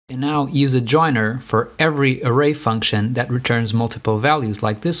And now use a joiner for every array function that returns multiple values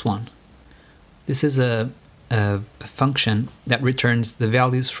like this one. This is a function that returns the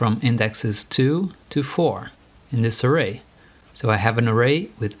values from indexes 2 to 4 in this array. So I have an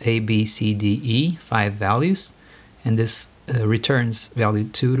array with A, B, C, D, E, 5 values, and this returns value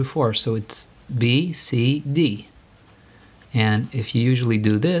 2 to 4, so it's B, C, D. And if you usually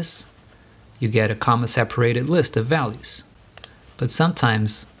do this, you get a comma-separated list of values. But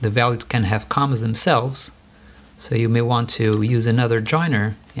sometimes the values can have commas themselves, so you may want to use another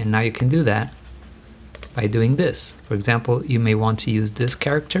joiner, and now you can do that by doing this. For example, you may want to use this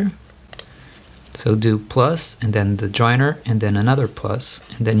character. So do plus, and then the joiner, and then another plus,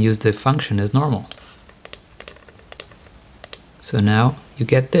 and then use the function as normal. So now you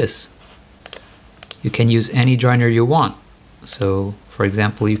get this. You can use any joiner you want. So, for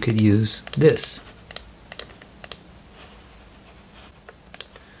example, you could use this.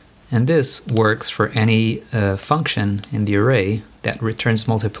 And this works for any function in the array that returns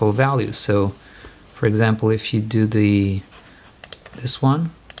multiple values. So, for example, if you do this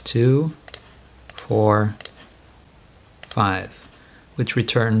one, 2, 4, 5, which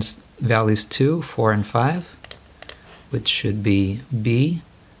returns values 2, 4, and 5, which should be B,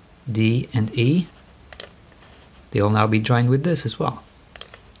 D, and E. They'll now be joined with this as well.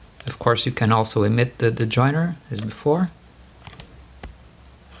 Of course, you can also omit the joiner as before,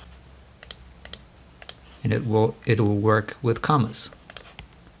 and it will work with commas.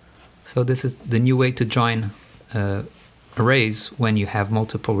 So this is the new way to join arrays when you have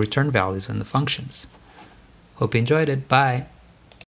multiple return values in the functions. Hope you enjoyed it. Bye!